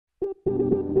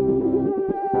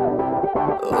I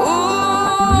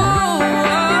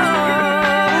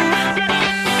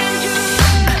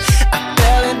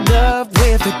fell in love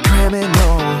with a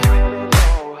criminal.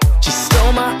 She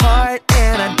stole my heart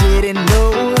and I didn't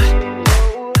know.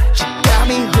 She got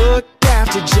me hooked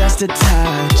after just a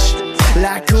touch.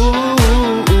 Like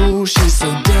ooh, she's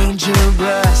so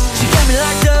dangerous. She got me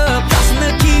locked up, lost in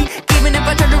the key. Even if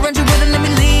I tried to run, she wouldn't let me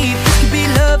leave. This could be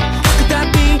love, how could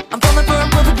that be? I'm falling for a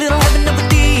perfect little heaven of a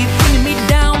thief. Bringing me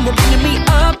down, but bringing me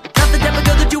up. Not the type of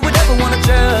girl that you would ever wanna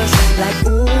trust. Like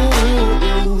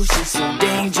ooh, she's so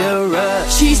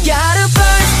dangerous. She's got a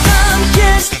first-time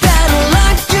kiss that'll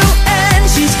lock you in.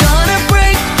 She's gonna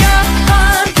break your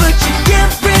heart, but you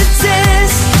can't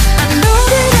resist. I know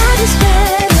that I just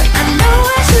met her, I know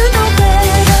I should know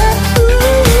better.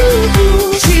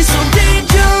 Ooh, she's so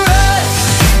dangerous.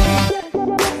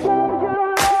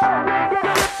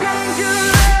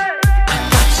 I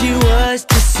thought she was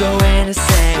just so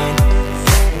innocent,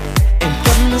 and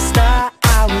from the start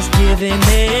I was giving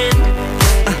in.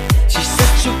 She's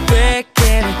such a wreck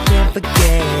and I can't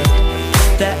forget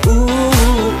that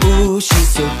ooh, she's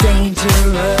so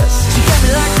dangerous. She got me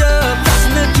like